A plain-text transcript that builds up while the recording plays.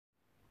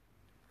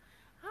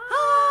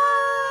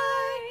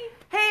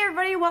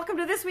everybody. Welcome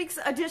to this week's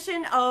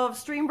edition of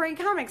Stream Brain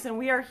Comics, and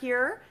we are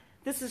here.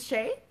 This is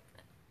Shay.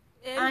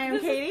 And I am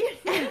Katie.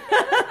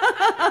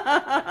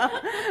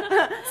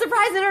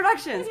 Surprise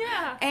introductions.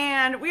 Yeah.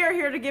 And we are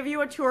here to give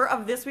you a tour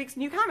of this week's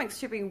new comics,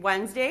 shipping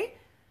Wednesday,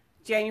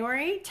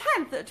 January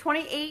 10th,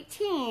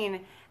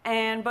 2018.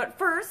 But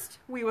first,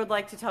 we would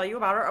like to tell you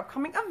about our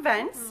upcoming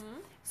events. Mm-hmm.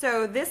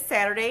 So this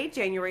Saturday,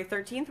 January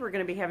 13th, we're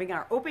going to be having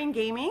our open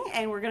gaming,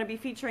 and we're going to be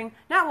featuring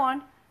not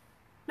one,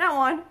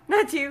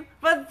 not two,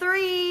 but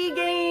three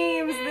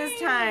games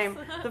this time.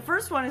 The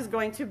first one is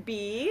going to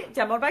be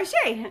demoed by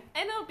Shay.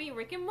 And it'll be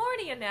Rick and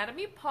Morty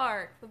Anatomy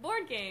Park, the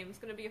board game. It's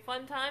going to be a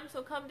fun time,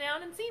 so come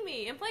down and see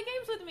me and play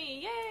games with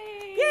me.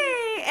 Yay!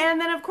 Yay! And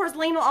then, of course,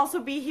 Lane will also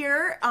be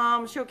here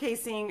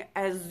showcasing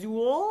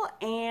Azul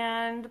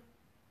and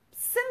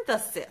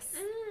Synthesis.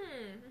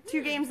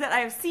 Two games that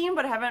I have seen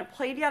but haven't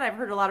played yet. I've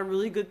heard a lot of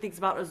really good things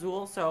about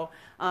Azul, so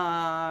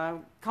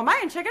come by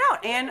and check it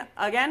out. And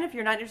again, if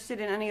you're not interested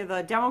in any of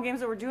the demo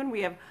games that we're doing,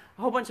 we have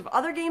a whole bunch of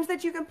other games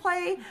that you can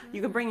play.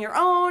 You can bring your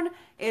own.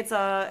 It's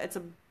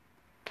a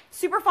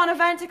super fun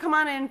event to come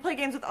on and play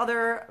games with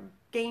other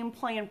game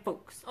playing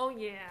folks. Oh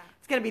yeah.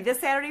 It's going to be this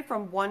Saturday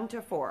from 1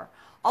 to 4.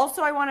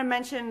 Also, I want to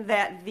mention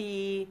that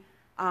the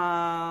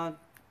Anime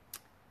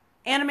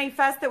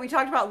Fest that we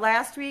talked about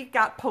last week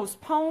got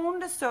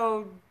postponed,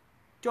 so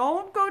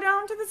don't go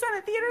down to the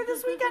Senate Theater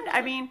this weekend.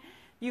 I mean,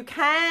 you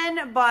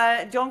can,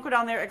 but don't go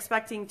down there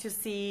expecting to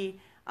see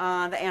the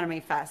Anime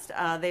Fest.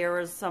 There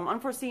was some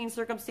unforeseen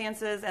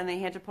circumstances, and they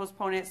had to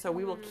postpone it, so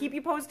we will keep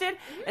you posted.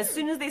 As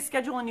soon as they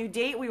schedule a new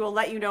date, we will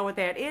let you know what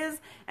that is,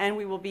 and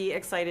we will be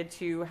excited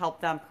to help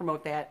them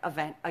promote that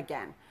event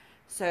again.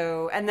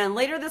 So, and then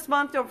later this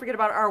month, don't forget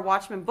about our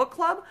Watchmen Book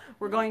Club.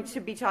 We're going to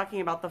be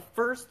talking about the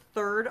first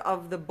third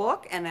of the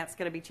book, and that's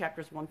going to be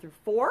chapters 1 through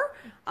 4.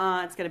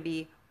 It's going to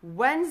be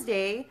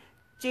Wednesday,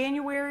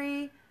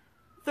 January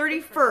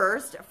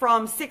 31st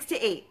from 6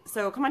 to 8.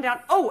 So come on down.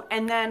 Oh,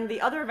 and then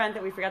the other event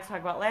that we forgot to talk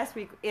about last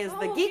week is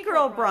the Geek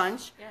Girl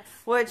Brunch, yes.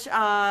 which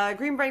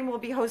Green Brain will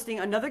be hosting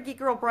another Geek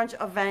Girl Brunch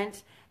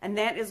event, and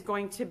that is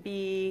going to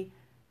be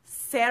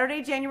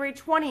Saturday, January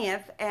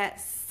 20th at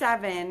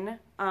 7.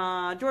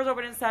 Doors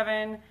open at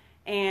 7.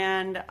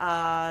 And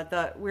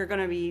we're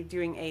going to be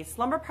doing a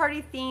slumber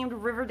party themed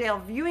Riverdale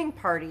viewing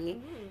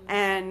party,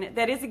 and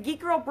that is a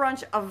Geek Girl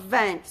Brunch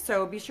event.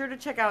 So be sure to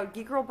check out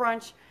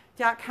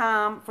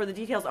geekgirlbrunch.com for the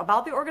details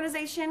about the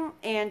organization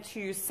and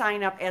to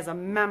sign up as a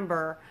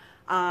member.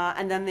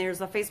 And then there's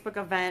a Facebook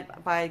event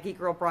by Geek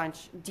Girl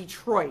Brunch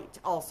Detroit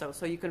also,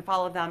 so you can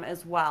follow them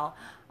as well.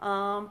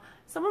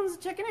 Someone's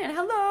checking in.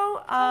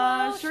 Hello,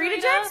 Hello, Sharita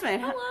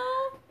Jackson.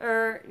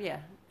 Hello.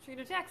 Yeah.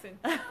 Sharita Jackson.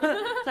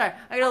 Sorry,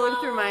 I gotta look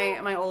through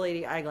my old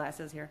lady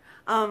eyeglasses here.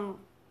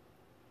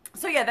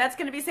 So yeah, that's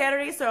gonna be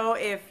Saturday. So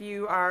if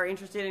you are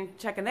interested in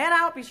checking that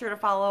out, be sure to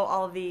follow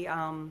all of the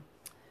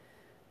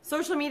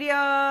social media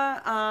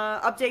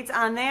updates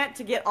on that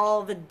to get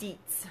all the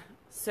deets.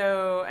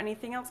 So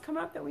anything else come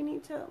up that we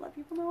need to let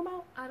people know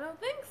about? I don't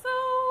think so.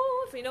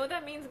 So you know what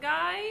that means,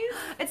 guys?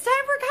 It's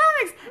time for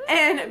comics!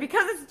 And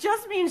because it's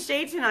just me and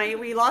Shay tonight,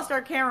 we lost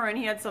our camera and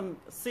he had some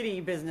city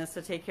business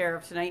to take care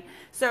of tonight.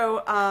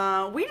 So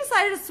we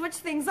decided to switch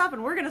things up,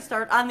 and we're going to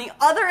start on the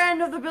other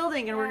end of the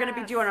building, and we're going to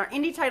be doing our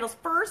indie titles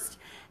first,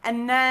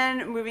 and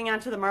then moving on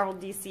to the Marvel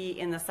DC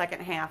in the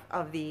second half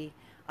of the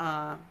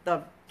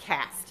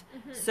cast.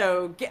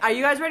 So are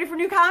you guys ready for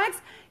new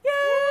comics? Yay!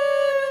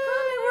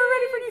 We're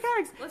ready for new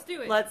comics. Let's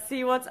do it. Let's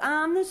see what's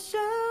on the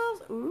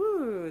shelves.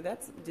 Ooh,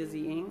 that's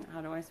dizzying. How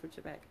do I switch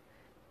it back?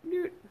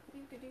 Yeah.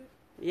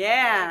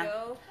 There we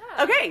go.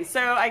 Ah. Okay,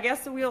 so I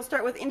guess we'll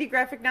start with indie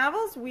graphic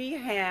novels. We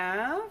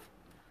have...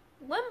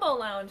 Limbo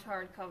Lounge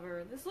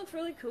hardcover. This looks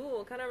really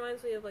cool. Kind of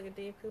reminds me of like a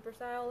Dave Cooper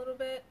style a little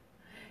bit.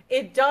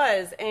 It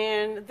does,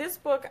 and this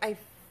book, I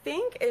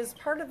think, is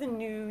part of the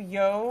new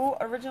Yo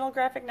original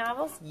graphic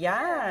novels.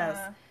 Yes.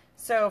 Yeah.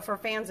 So for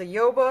fans of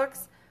Yo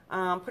books,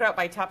 put out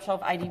by Top Shelf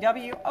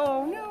IDW.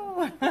 Oh,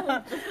 no.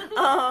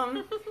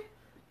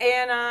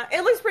 And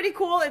it looks pretty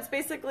cool. It's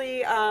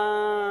basically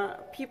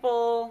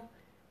people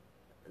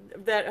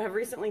that have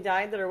recently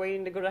died that are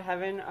waiting to go to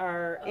heaven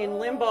are in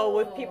limbo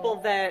with people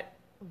that,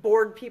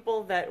 bored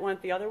people that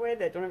went the other way,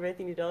 that don't have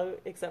anything to do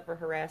except for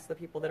harass the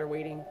people that are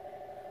waiting.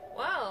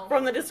 Wow.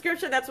 From the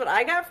description, that's what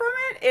I got from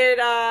it.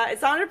 It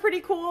sounded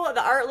pretty cool.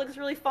 The art looks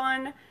really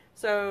fun.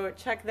 So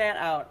check that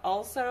out.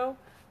 Also,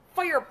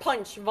 Fire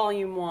Punch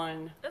Volume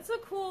 1. That's a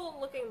cool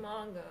looking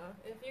manga.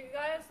 If you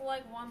guys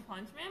like One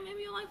Punch Man,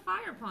 maybe you like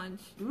Fire Punch.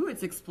 Ooh,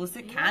 it's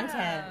explicit Yeah.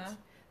 content.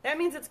 That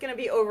means it's going to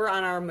be over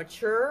on our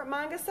mature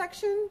manga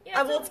section.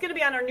 Yeah, Well, it's going to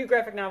be on our new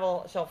graphic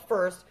novel shelf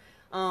first.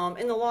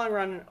 In the long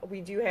run, we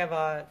do have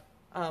a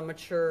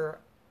mature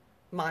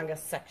manga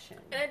section.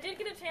 And I did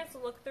get a chance to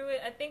look through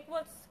it. I think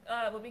what's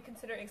would be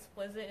considered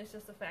explicit is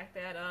just the fact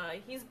that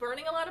he's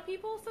burning a lot of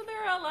people, so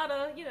there are a lot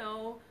of,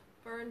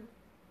 burned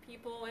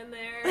people in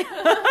there.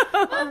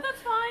 But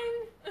that's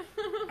fine.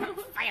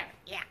 Fire,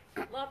 yeah.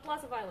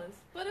 Lots of violence.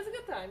 But it's a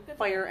good time. Good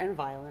Fire time. and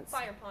violence.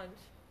 Fire Punch.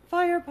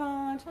 Fire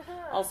Punch.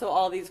 Also,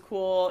 all these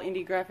cool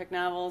indie graphic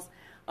novels.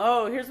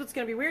 Oh, here's what's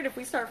going to be weird if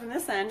we start from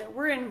this end.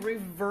 We're in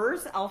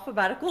reverse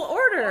alphabetical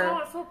order. Oh,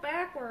 it's so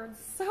backwards.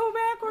 So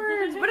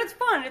backwards. But it's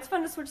fun. It's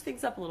fun to switch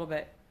things up a little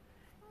bit.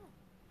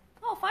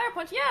 Oh, Fire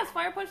Punch. Yes,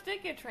 Fire Punch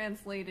did get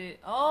translated.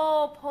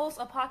 Oh,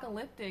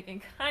 post-apocalyptic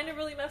and kind of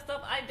really messed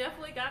up. I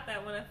definitely got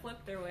that when I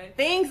flipped through it.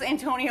 Thanks,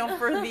 Antonio,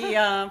 for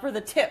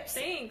the tips.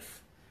 Thanks.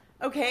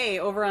 Okay,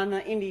 over on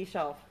the indie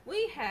shelf.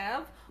 We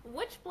have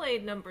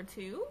Witchblade number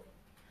 2,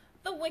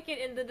 The Wicked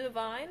and the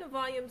Divine,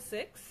 Volume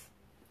 6,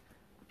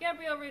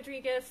 Gabriel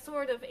Rodriguez,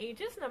 Sword of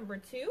Ages number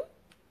 2,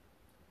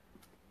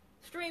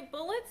 Stray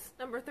Bullets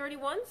number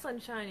 31,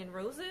 Sunshine and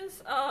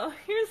Roses.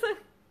 Here's a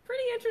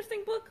pretty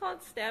interesting book called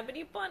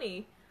Stabbity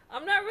Bunny.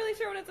 I'm not really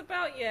sure what it's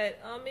about yet.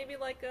 Maybe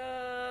like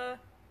a...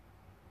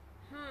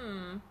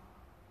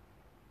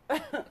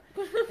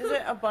 Is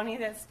it a bunny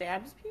that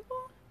stabs people?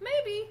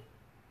 Maybe.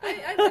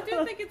 I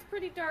do think it's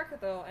pretty dark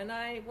though, and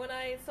when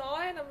I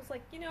saw it, I was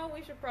like,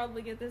 we should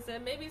probably get this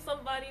in. Maybe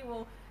somebody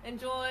will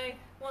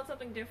want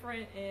something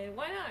different, and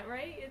why not,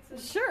 right?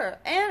 Sure.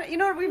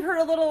 And we've heard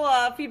a little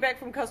feedback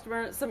from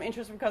customers, some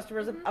interest from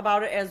customers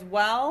about it as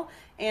well.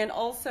 And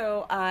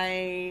also,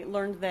 I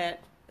learned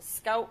that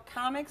Scout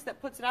Comics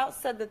that puts it out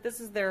said that this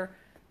is their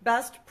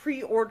best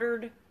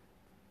pre-ordered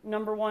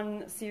number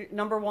one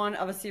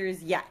of a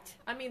series yet.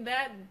 I mean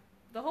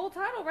the whole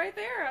title right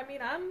there. I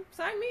mean,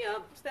 sign me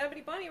up,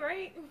 Stabbity Bunny,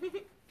 right?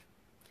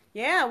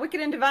 Yeah, Wicked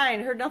and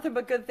Divine. Heard nothing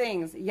but good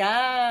things.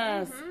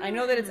 Yes. I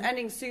know that it's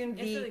ending soon.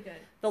 It's really good.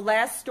 The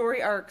last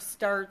story arc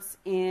starts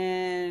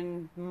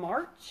in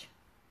March.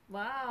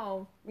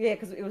 Wow. Yeah,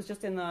 because it was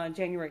just in the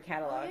January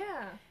catalog. Oh,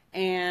 yeah.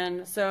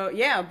 And so,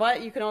 yeah,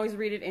 but you can always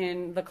read it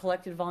in the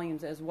collected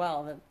volumes as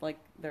well. That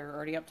they're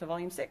already up to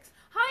volume 6.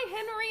 Hi,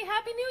 Henry.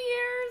 Happy New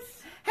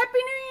Year's. Happy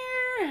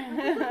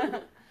New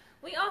Year!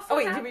 We also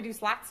did we do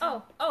slots?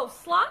 Oh,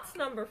 slots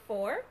number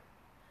 4.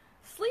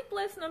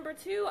 Sleepless number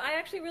 2. I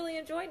actually really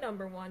enjoyed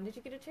number 1. Did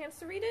you get a chance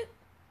to read it?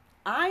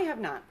 I have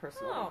not,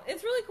 personally. Oh,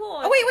 it's really cool.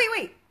 Oh,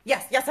 wait.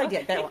 Yes, I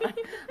did. That one.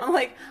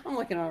 I'm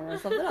looking over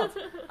something else.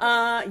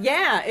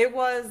 Yeah, it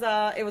was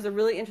a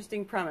really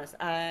interesting premise.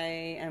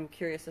 I am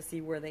curious to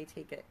see where they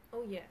take it.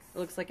 Oh, yes. It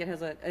looks like it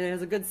has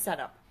a good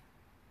setup.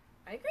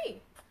 I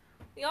agree.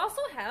 We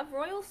also have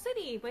Royal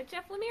City by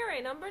Jeff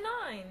Lemire, number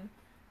 9.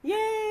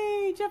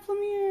 Yay, Jeff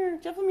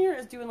Lemire. Jeff Lemire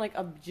is doing like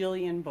a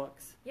bajillion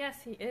books. Yes,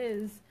 he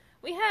is.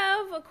 We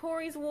have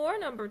Corey's War,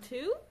 number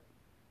 2,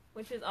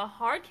 which is a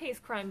hard case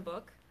crime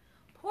book.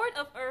 Port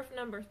of Earth,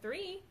 number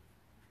 3.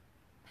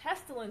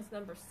 Pestilence,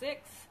 number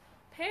 6.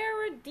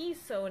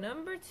 Paradiso,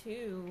 number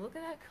 2. Look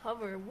at that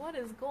cover. What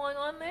is going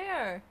on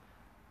there?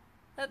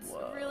 That's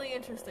really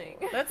interesting.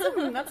 That's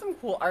some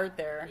cool art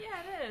there. Yeah,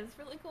 it is.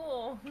 Really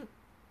cool.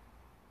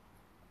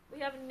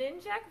 We have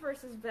Ninjak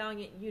versus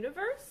Valiant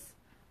Universe.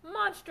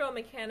 Monstro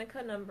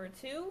Mechanica, number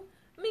 2.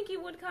 Minky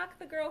Woodcock,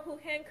 The Girl Who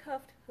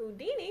Handcuffed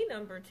Houdini,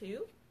 number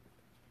 2.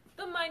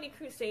 The Mighty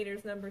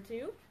Crusaders, number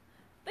 2.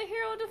 The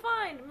Hero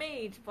Defined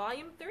Mage,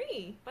 Volume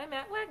 3, by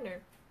Matt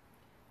Wagner.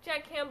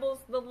 Jack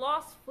Campbell's The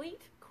Lost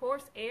Fleet,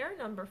 Course Air,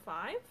 number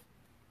 5.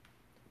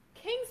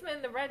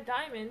 Kingsman, The Red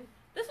Diamond.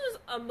 This was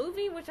a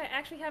movie which I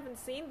actually haven't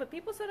seen, but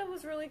people said it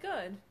was really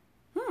good.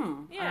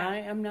 Yeah. I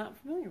am not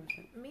familiar with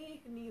it.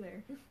 Me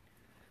neither.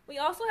 We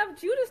also have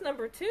Judas,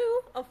 number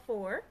 2 of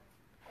 4.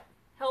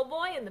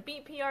 Hellboy and the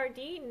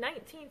BPRD,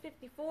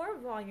 1954,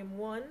 Volume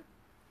 1.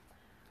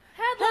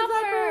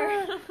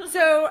 Headlopper!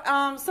 So,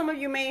 some of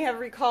you may have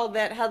recalled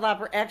that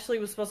Headlopper actually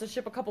was supposed to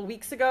ship a couple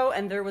weeks ago,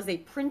 and there was a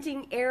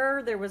printing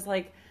error. There was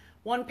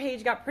one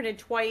page got printed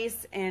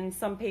twice, and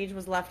some page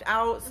was left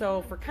out.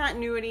 So, for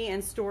continuity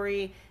and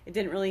story, it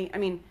didn't really,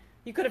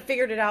 you could have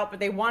figured it out, but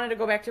they wanted to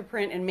go back to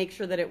print and make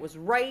sure that it was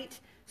right.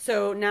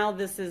 So, now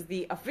this is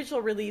the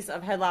official release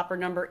of Headlopper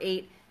number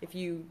 8. If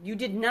you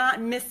did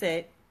not miss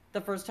it the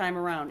first time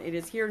around, it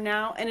is here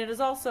now, and it is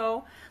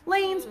also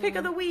Lane's Pick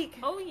of the Week.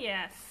 Oh,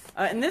 yes.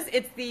 And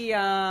it's the,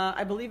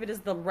 I believe it is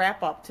the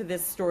wrap-up to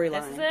this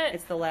storyline. This is it.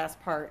 It's the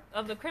last part.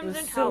 Of the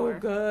Crimson So Tower.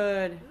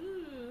 good.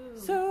 Ooh.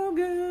 So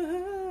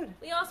good.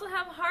 We also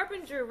have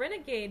Harbinger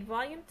Renegade,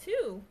 Volume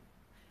 2.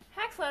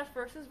 Hackslash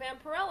vs.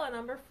 Vampirella,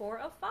 number 4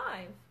 of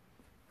 5.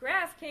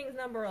 Grass Kings,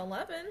 number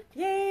 11.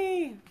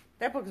 Yay!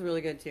 That book is really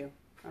good, too.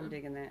 I'm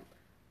digging that.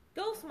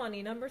 Ghost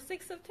Money, number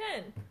 6 of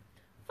 10.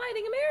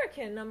 Fighting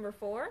American, number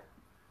 4.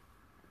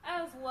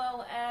 As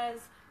well as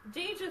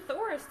Deja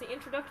Thoris, the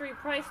introductory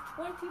price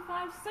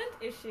 25-cent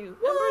issue,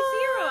 number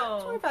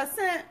 0. 25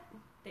 cents.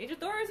 Deja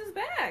Thoris is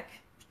back.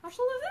 How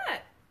cool is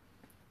that?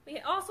 We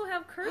also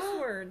have Curse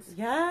Words.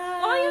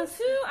 Yes. Volume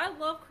 2. I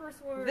love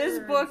Curse Words. This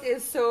book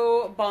is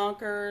so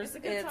bonkers. It's a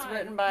good time.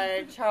 Written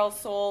by Charles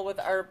Soule with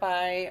art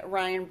by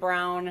Ryan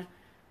Brown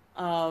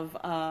of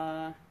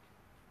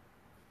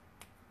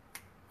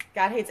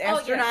God Hates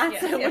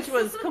Astronauts, yes. which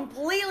was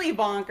completely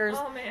bonkers.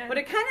 Oh, man. But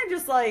it kind of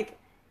just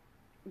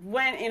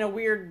went in a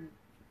weird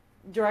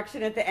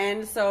direction at the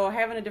end. So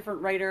having a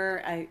different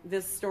writer,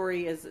 this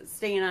story is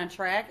staying on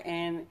track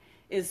and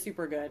is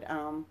super good.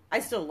 I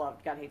still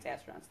loved God Hates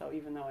Astronauts, though,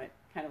 even though it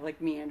kind of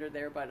like meandered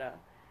there, but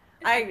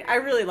I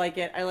really like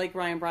it. I like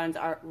Ryan Brown's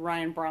art,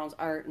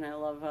 and I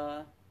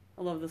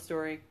love the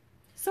story.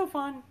 So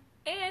fun.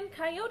 And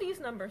Coyotes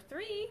number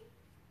 3,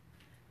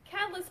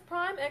 Catalyst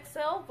Prime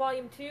XL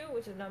Volume 2,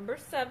 which is number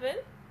 7,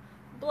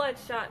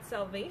 Bloodshot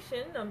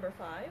Salvation number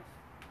 5,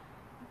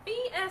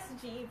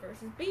 BSG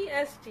versus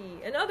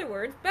BSG. In other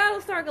words,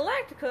 Battlestar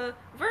Galactica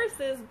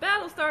versus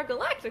Battlestar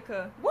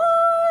Galactica.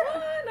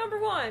 What? Number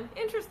 1.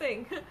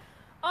 Interesting.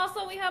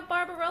 Also, we have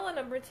Barbarella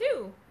number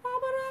 2.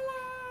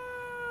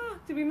 Barbarella!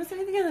 Did we miss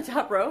anything on the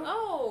top row?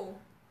 Oh.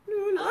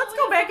 Let's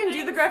go back and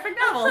do the graphic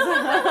novels.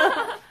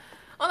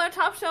 On our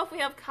top shelf, we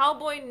have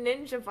Cowboy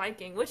Ninja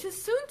Viking, which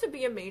is soon to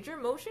be a major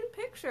motion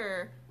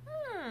picture.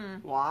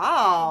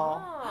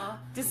 Wow.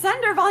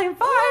 Descender Volume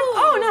 5. Ooh.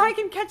 Oh, now I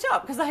can catch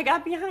up because I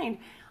got behind.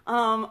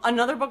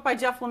 Another book by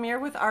Jeff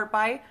Lemire with art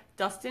by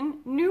Dustin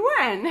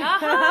Nguyen. There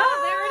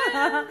it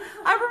is.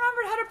 I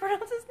remembered how to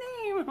pronounce his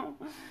name.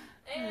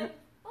 And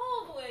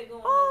all the way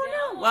going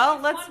down. No. Well,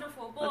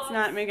 let's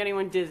not make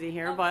anyone dizzy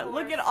here, but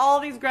look at all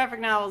these graphic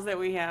novels that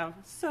we have.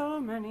 So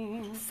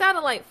many.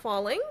 Satellite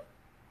Falling.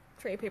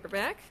 Trade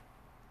paperback.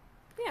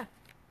 Yeah.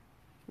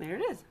 There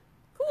it is.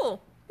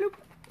 Cool. Boop.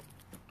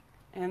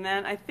 And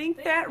then I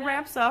think that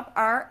wraps up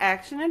our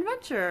action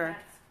adventure.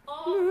 That's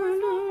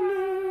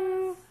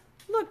all.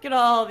 Look at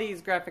all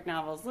these graphic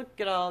novels.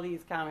 Look at all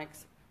these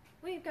comics.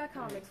 We've got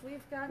comics.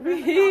 We've got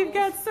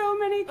so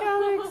many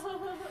comics.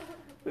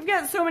 We've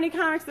got so many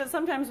comics that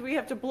sometimes we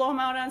have to blow them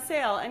out on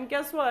sale. And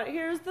guess what?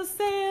 Here's the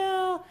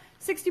sale.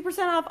 60%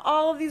 off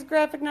all of these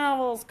graphic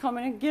novels. Come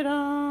in and get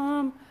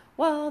them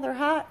while they're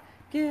hot.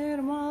 Get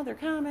them while they're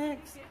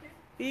comics.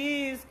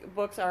 These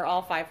books are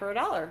all 5 for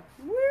 $1.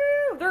 Woo!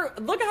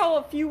 Look at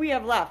how few we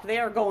have left. They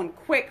are going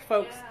quick,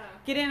 folks. Yeah.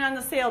 Get in on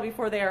the sale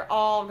before they are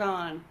all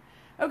gone.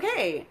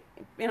 Okay,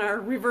 in our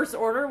reverse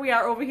order, we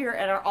are over here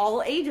at our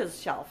all ages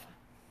shelf.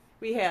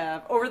 We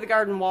have Over the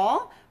Garden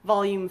Wall,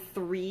 Volume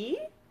 3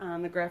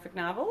 on the graphic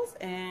novels,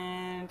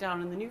 and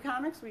down in the new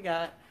comics, we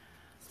got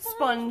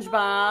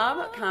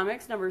SpongeBob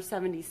comics number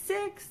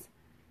 76,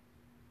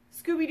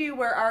 Scooby-Doo,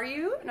 Where Are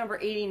You, number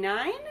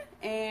 89,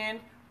 and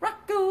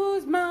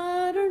Rocco's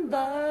Modern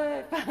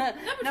Life,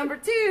 number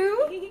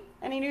 2.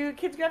 Any new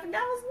kids graphic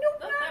novels?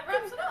 Nope. That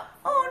wraps it up.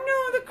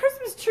 Oh no, the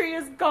Christmas tree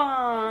is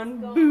gone.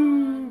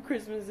 Boo,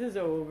 Christmas is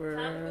over.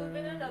 Time to move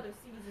in another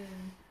season.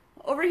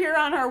 Over here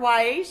on our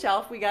YA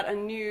shelf, we got a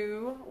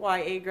new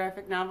YA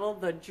graphic novel,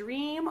 The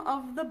Dream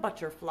of the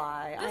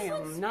Butterfly. I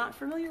am not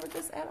familiar with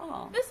this at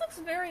all. This looks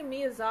very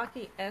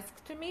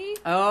Miyazaki-esque to me.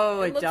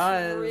 Oh, it looks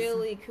does.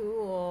 Really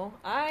cool.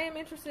 I am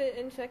interested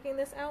in checking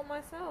this out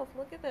myself.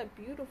 Look at that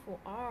beautiful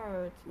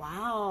art.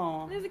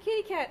 Wow. There's a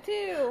kitty cat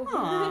too.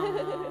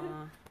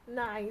 Aww.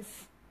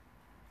 Nice.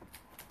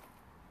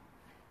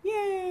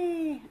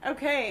 Yay.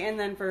 Okay, and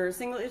then for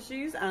single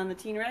issues on the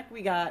Teen Rack,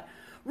 we got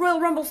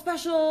Royal Rumble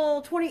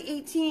Special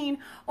 2018.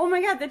 Oh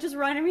my god, that just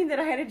reminded me that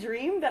I had a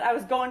dream that I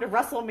was going to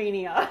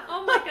WrestleMania.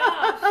 Oh my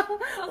gosh.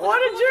 What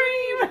a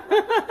dream.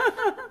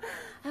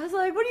 I was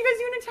like, what are you guys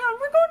doing in town?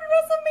 We're going to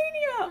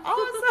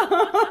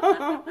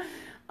WrestleMania.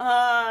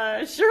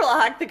 Awesome.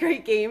 Sherlock, The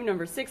Great Game,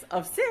 number 6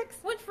 of 6.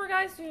 Which for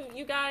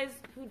you guys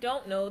who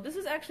don't know, this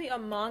is actually a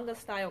manga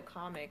style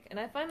comic. And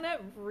I find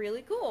that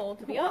really cool,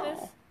 to be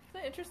honest. Isn't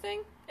that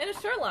interesting? And it's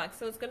Sherlock,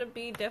 so it's going to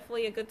be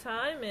definitely a good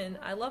time. And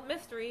I love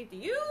mystery. Do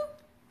you?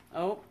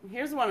 Oh,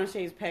 here's one of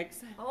Shay's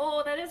picks.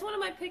 Oh, that is one of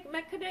my picks,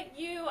 Mech Cadet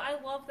U. I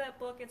love that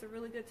book. It's a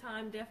really good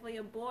time. Definitely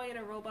a boy and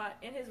a robot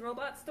and his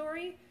robot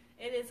story.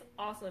 It is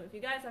awesome. If you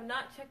guys have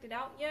not checked it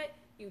out yet,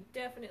 you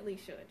definitely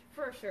should.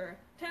 For sure.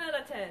 10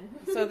 out of 10.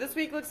 So this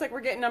week looks like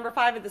we're getting number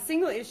 5 of the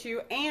single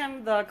issue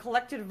and the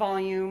collected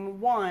volume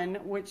 1,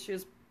 which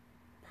is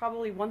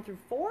probably 1 through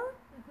 4?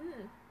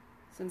 Mm-hmm.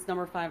 Since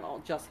number 5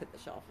 all just hit the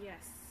shelf.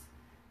 Yes.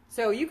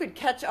 So you could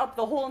catch up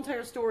the whole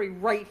entire story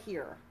right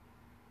here.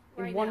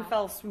 In one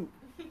fell swoop.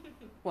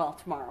 Well,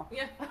 tomorrow.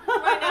 Yeah,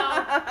 right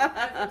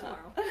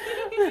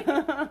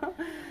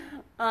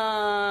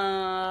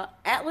now.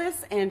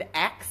 Atlas and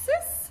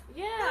Axis?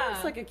 Yeah. That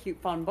looks like a cute,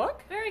 fun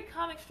book. Very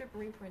comic strip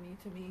reprinty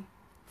to me.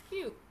 It's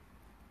cute.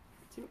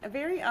 It's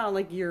very,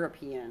 like,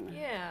 European.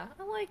 Yeah,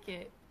 I like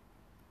it.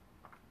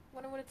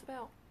 Wonder what it's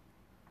about.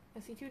 I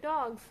see 2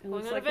 dogs It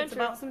going looks on like an it's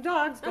adventure. about some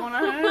dogs going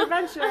on an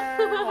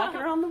adventure, walking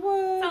around the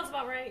woods. Sounds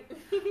about right.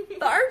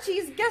 The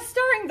Archies guest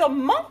starring the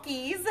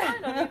Monkeys. I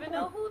don't even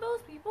know who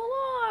those people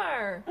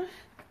are.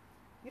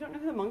 You don't know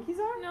who the Monkeys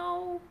are?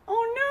 No.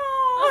 Oh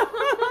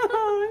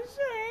no!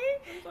 Shay,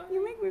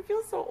 you make me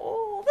feel so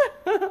old.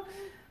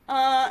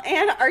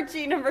 And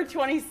Archie number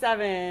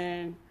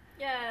 27.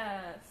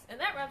 Yes, and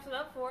that wraps it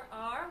up for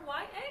our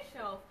YA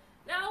shelf.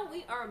 Now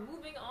we are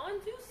moving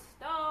on to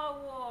Star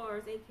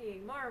Wars,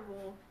 aka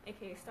Marvel,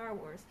 aka Star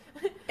Wars.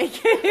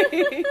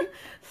 AKA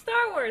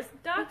Star Wars,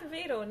 Dr.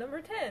 Vader, number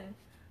 10.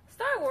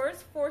 Star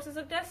Wars, Forces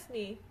of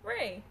Destiny,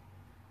 Rey.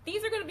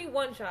 These are going to be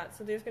one-shots,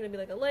 so there's going to be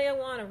like a Leia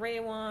one, a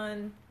Rey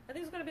one. I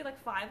think there's going to be like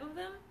 5 of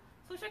them.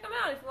 So check them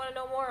out if you want to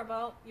know more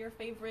about your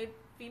favorite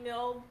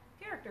female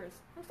characters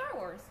from Star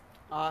Wars.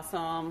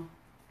 Awesome.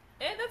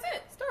 And that's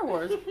it. Star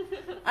Wars.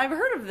 I've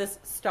heard of this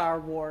Star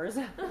Wars.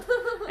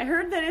 I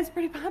heard that it's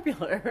pretty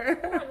popular.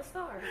 War in the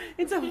stars.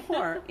 It's a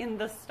war in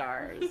the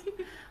stars.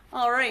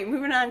 All right,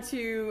 moving on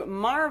to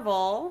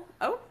Marvel.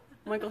 Oh,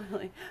 Michael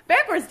Hilly.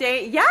 Backwards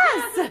Day,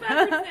 yes!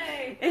 Backwards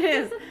Day. It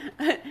is.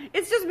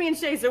 It's just me and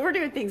Shay, so we're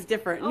doing things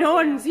different. Oh, no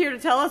yeah. one's here to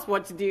tell us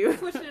what to do.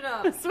 Switching it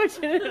up.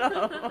 Switching it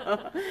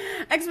up.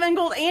 X-Men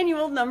Gold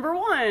Annual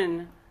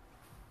 #1.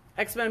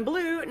 X-Men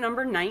Blue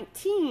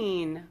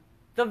 #19.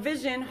 The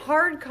Vision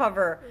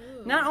hardcover.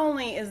 Ooh. Not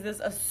only is this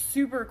a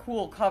super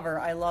cool cover,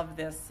 I love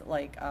this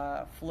like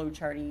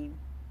flowcharty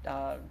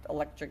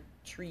electric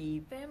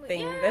tree Family.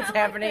 thing Yeah, that's I like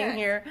happening that.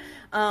 here.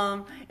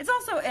 It's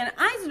also an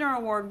Eisner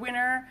Award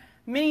winner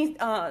mini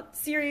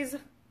series,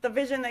 The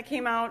Vision, that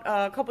came out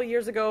a couple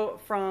years ago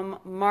from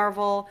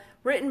Marvel,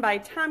 written by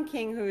Tom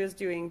King, who is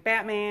doing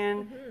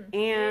Batman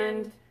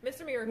and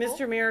Mr. Miracle.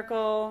 Mr.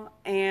 Miracle,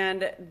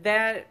 and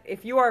that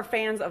if you are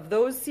fans of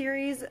those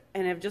series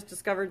and have just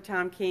discovered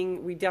Tom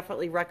King, we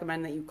definitely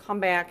recommend that you come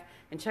back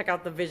and check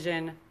out The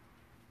Vision.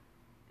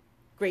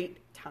 Great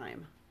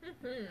time.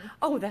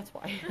 Oh, that's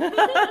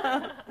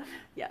why.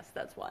 Yes,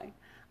 that's why.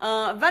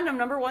 Venom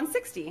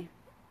 #160.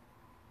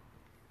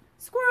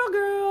 Squirrel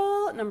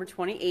Girl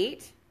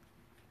 #28.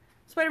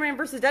 Spider-Man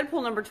vs.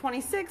 Deadpool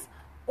 #26.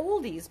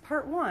 Oldies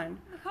Part 1.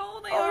 How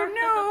old they Oh are.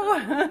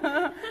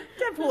 no!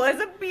 Deadpool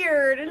has a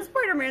beard and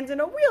Spider-Man's in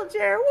a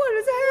wheelchair. What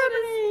is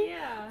happening?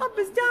 yeah. Up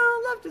is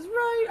down, left is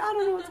right. I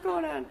don't know what's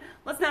going on.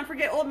 Let's not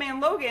forget Old Man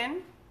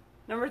Logan,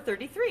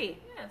 #33.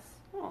 Yes.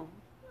 Oh,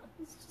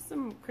 it's just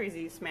some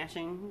crazy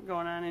smashing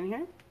going on in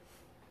here.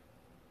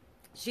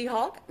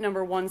 She-Hulk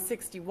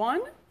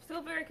 #161.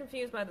 Still very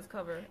confused by this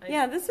cover.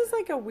 Yeah, this is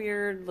like a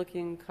weird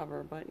looking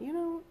cover, but you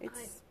know,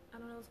 it's I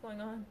don't know what's going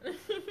on.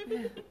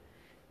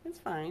 it's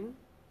fine.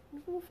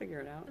 We'll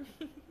figure it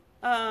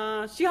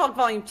out. She-Hulk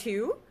Volume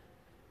 2.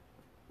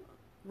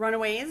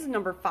 Runaways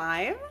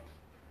 #5.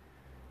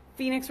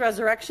 Phoenix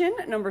Resurrection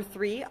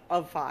 #3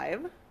 of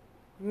 5.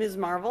 Ms.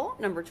 Marvel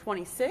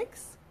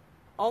 #26.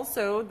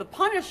 Also, The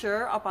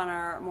Punisher up on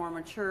our more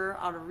mature,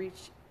 out of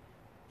reach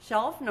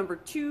shelf,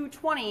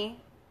 #220.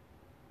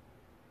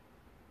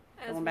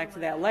 Going back to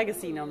that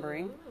legacy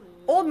numbering. Ooh.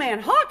 Old Man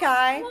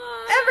Hawkeye.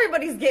 What?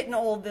 Everybody's getting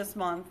old this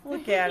month.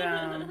 Look at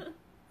him.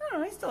 I don't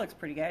know. He still looks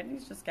pretty good.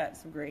 He's just got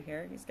some gray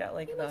hair. He's got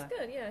like He looks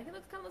good, yeah. He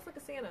looks kind of looks like a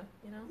Santa,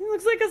 you know? He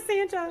looks like a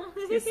Santa.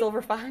 Is he a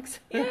silver fox?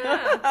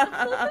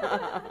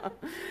 Yeah.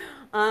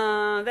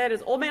 That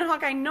is Old Man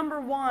Hawkeye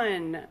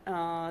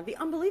 #1. The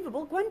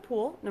Unbelievable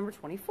Gwenpool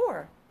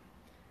 #24.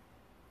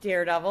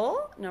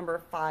 Daredevil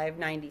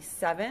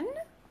 #597.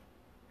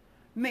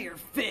 Mayor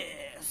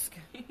Fisk.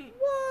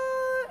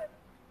 What?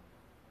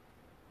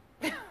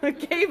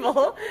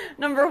 Cable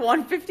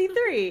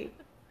 #153.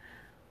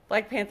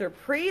 Black Panther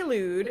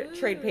Prelude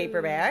trade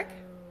paperback.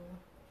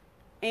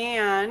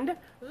 And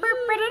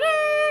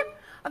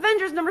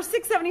Avengers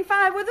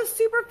 #675 with a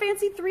super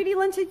fancy 3D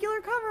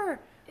lenticular cover.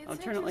 I'll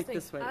turn it like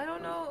this way. I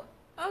don't know.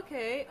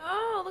 Okay.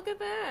 Oh, look at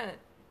that.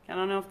 I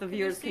don't know if the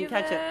viewers see can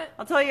catch that? it.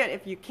 I'll tell you,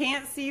 if you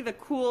can't see the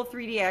cool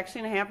 3D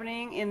action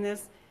happening in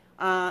this,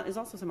 there's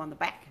also some on the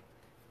back.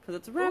 Because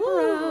it's a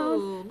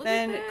wraparound. Look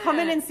Then at come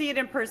in that. and see it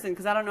in person,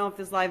 because I don't know if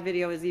this live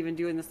video is even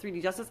doing this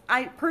 3D justice.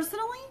 I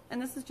personally,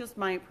 and this is just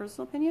my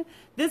personal opinion,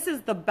 this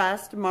is the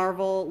best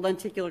Marvel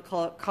lenticular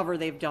cover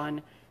they've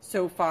done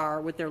so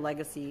far with their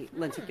legacy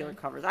lenticular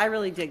covers. I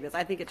really dig this.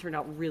 I think it turned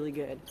out really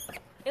good.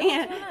 It looks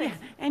And, real nice. yeah,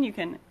 and you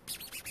can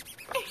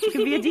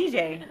be a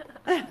DJ.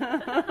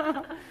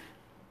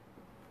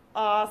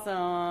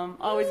 Awesome.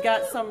 Always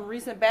got some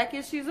recent back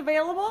issues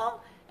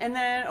available. And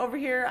then over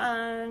here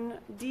on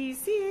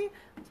DC,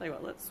 I'll tell you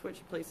what, let's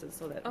switch places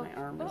so that my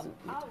arm isn't.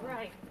 All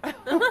right.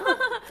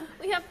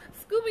 We have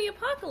Scooby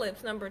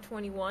Apocalypse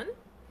 #21.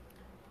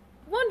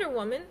 Wonder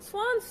Woman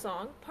Swan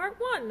Song Part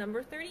 1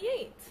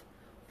 #38.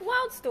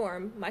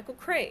 Wildstorm Michael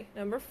Cray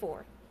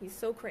 #4. He's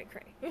so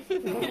cray-cray.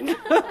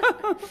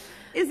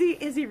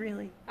 Is he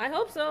really? I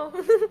hope so.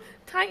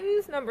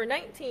 Titans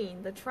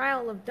 #19. The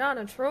Trial of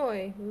Donna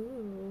Troy.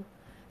 Ooh.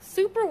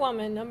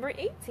 Superwoman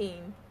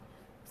 #18.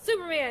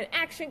 Superman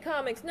Action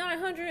Comics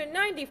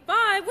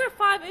 995. We're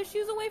 5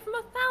 issues away from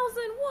 1,000.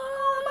 What?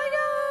 Oh my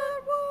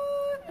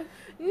God! What?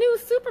 New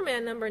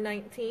Superman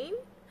 #19.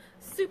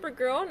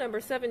 Supergirl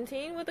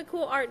 #17 with a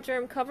cool art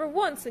germ cover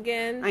once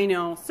again. I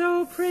know,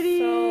 so pretty.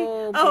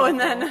 So oh, and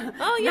beautiful. then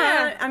Oh,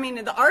 yeah. I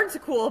mean, the art's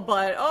cool,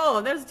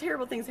 but there's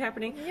terrible things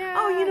happening. Yeah.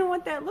 Oh, you know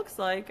what that looks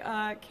like?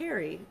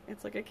 Carrie.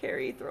 It's like a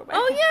Carrie throwback.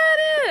 Oh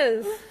yeah,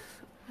 it is.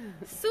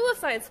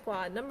 Suicide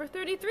Squad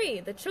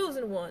 #33. The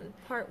Chosen One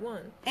Part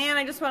 1. And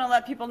I just want to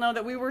let people know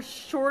that we were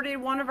shorted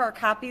one of our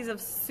copies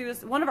of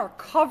one of our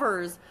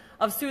covers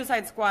of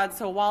Suicide Squad.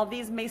 So while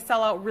these may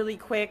sell out really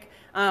quick,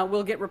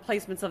 we'll get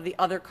replacements of the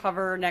other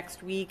cover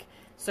next week.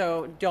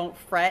 So don't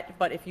fret.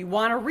 But if you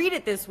want to read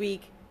it this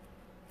week,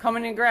 come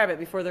in and grab it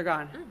before they're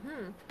gone.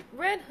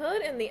 Red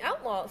Hood and the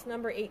Outlaws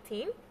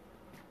 #18.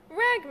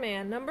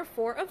 Ragman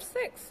 #4 of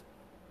 6.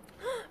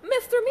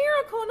 Mr.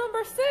 Miracle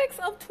number 6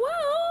 of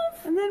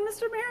 12. And then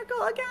Mr.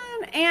 Miracle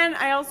again. And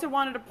I also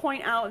wanted to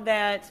point out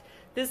that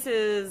this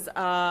is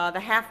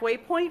the halfway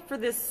point for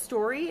this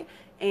story.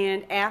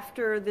 And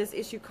after this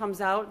issue comes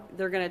out,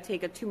 they're going to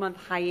take a 2-month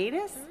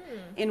hiatus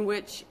in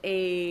which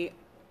a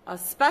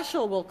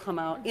special will come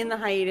out in the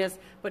hiatus,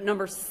 but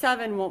number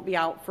 7 won't be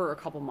out for a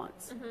couple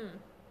months.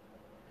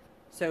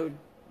 So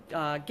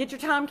get your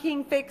Tom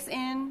King fix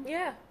in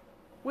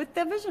with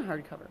the Vision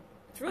hardcover.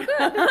 It's real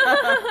good.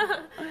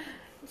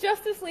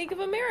 Justice League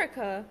of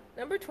America,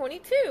 number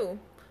 22.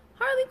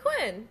 Harley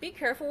Quinn, be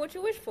careful what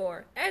you wish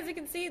for. As you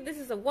can see, this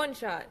is a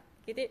one-shot.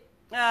 Get it?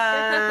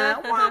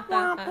 Womp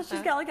womp. Plus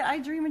she's got like an I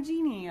Dream a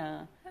Genie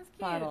That's cute.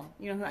 bottle.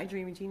 You know who I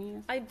Dream a Genie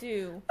is? I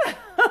do.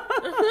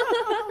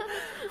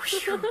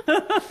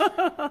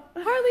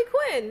 Harley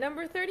Quinn,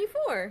 number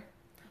 34.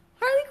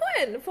 Harley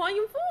Quinn,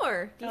 volume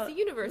 4. DC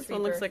Universe This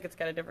one looks like it's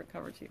got a different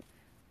cover too.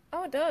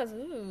 Oh, it does.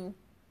 Ooh.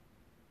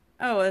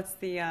 Oh, it's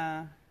the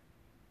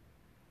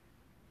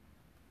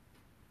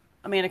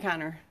Amanda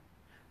Conner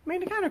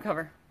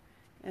cover.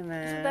 And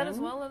then Isn't that as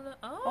well?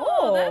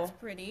 Oh, that's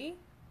pretty.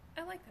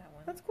 I like that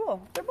one. That's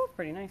cool. They're both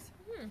pretty nice.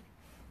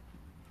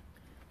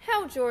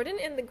 Hal Jordan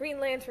and the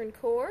Green Lantern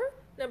Corps,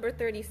 number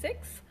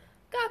 36.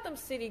 Gotham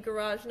City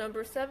Garage,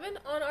 number 7.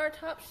 On our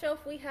top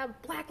shelf, we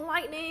have Black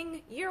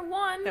Lightning, year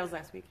 1. That was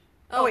last week.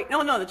 Oh wait,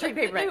 no, the trade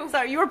paperback.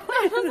 Sorry, you were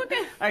playing. That's okay.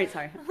 All right,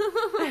 sorry.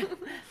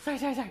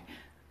 sorry.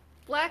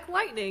 Black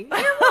Lightning,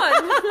 year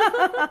 1.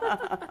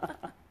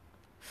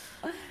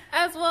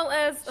 As well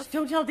as... Just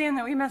don't tell Dan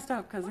that we messed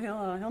up, because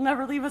he'll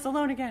never leave us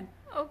alone again.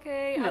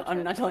 Okay. No,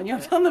 I'm not telling you.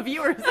 I'm telling the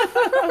viewers.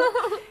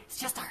 It's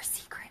just our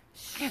secret.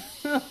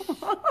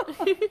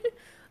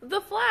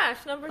 The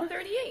Flash, number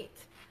 38.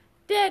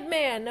 Dead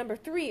Man, number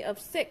 3 of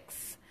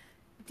 6.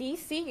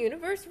 DC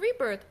Universe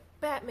Rebirth,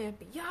 Batman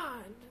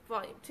Beyond,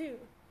 volume 2.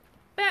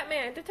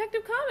 Batman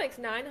Detective Comics,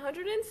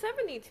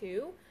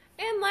 972.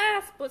 And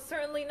last, but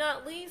certainly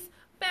not least,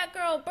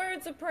 Batgirl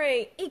Birds of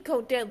Prey,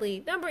 Eco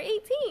Deadly, number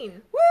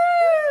 18.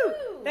 Woo!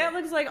 That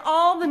looks like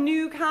all the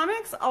new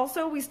comics.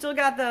 Also, we still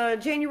got the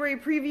January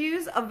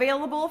previews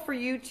available for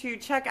you to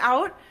check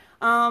out.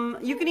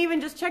 You can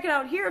even just check it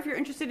out here if you're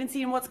interested in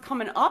seeing what's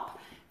coming up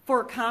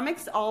for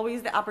comics.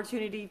 Always the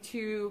opportunity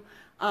to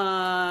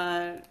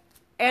add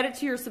it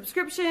to your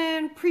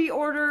subscription,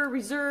 pre-order,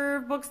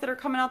 reserve books that are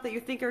coming out that you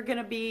think are going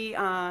to be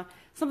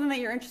something that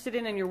you're interested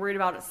in and you're worried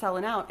about it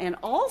selling out. And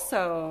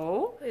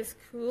also, this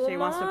cool Shay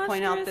wants to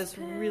point out this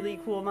pin.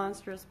 really cool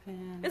Monstrous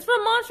pin. It's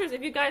from Monsters.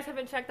 If you guys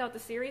haven't checked out the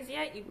series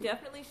yet, you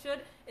definitely should.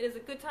 It is a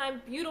good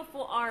time,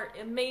 beautiful art,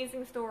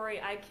 amazing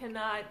story. I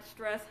cannot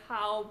stress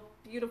how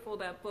beautiful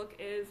that book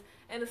is.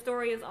 And the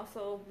story is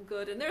also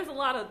good. And there's a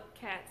lot of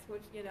cats,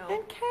 which, that's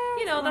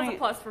a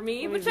plus for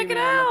me. But check it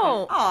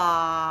out.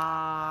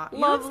 Aww.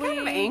 Lovely. He's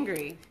kind of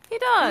angry. He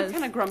does. He's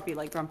kind of grumpy,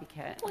 like Grumpy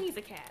Cat. Well, he's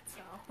a cat, so.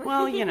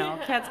 Well,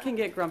 cats can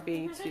get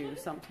grumpy too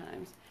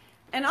sometimes.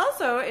 And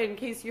also, in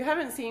case you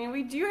haven't seen,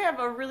 we do have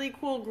a really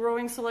cool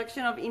growing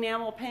selection of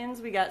enamel pens.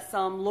 We got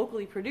some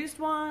locally produced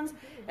ones,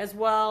 as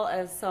well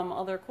as some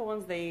other cool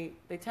ones. They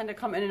tend to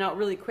come in and out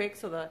really quick,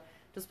 so the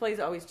display is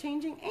always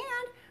changing.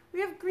 And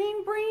we have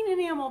green brain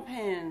enamel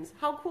pens.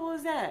 How cool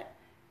is that?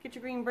 Get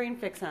your green brain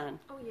fix on.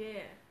 Oh,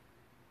 yeah.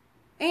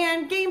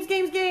 And games.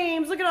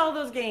 Look at all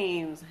those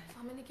games.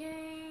 So many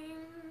games.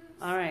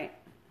 All right.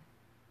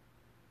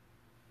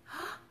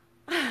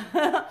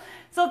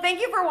 So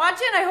thank you for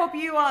watching. I hope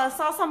you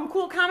saw some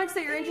cool comics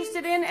that you're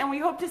interested in, and we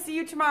hope to see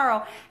you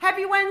tomorrow.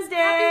 Happy Wednesday!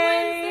 Happy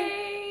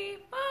Wednesday!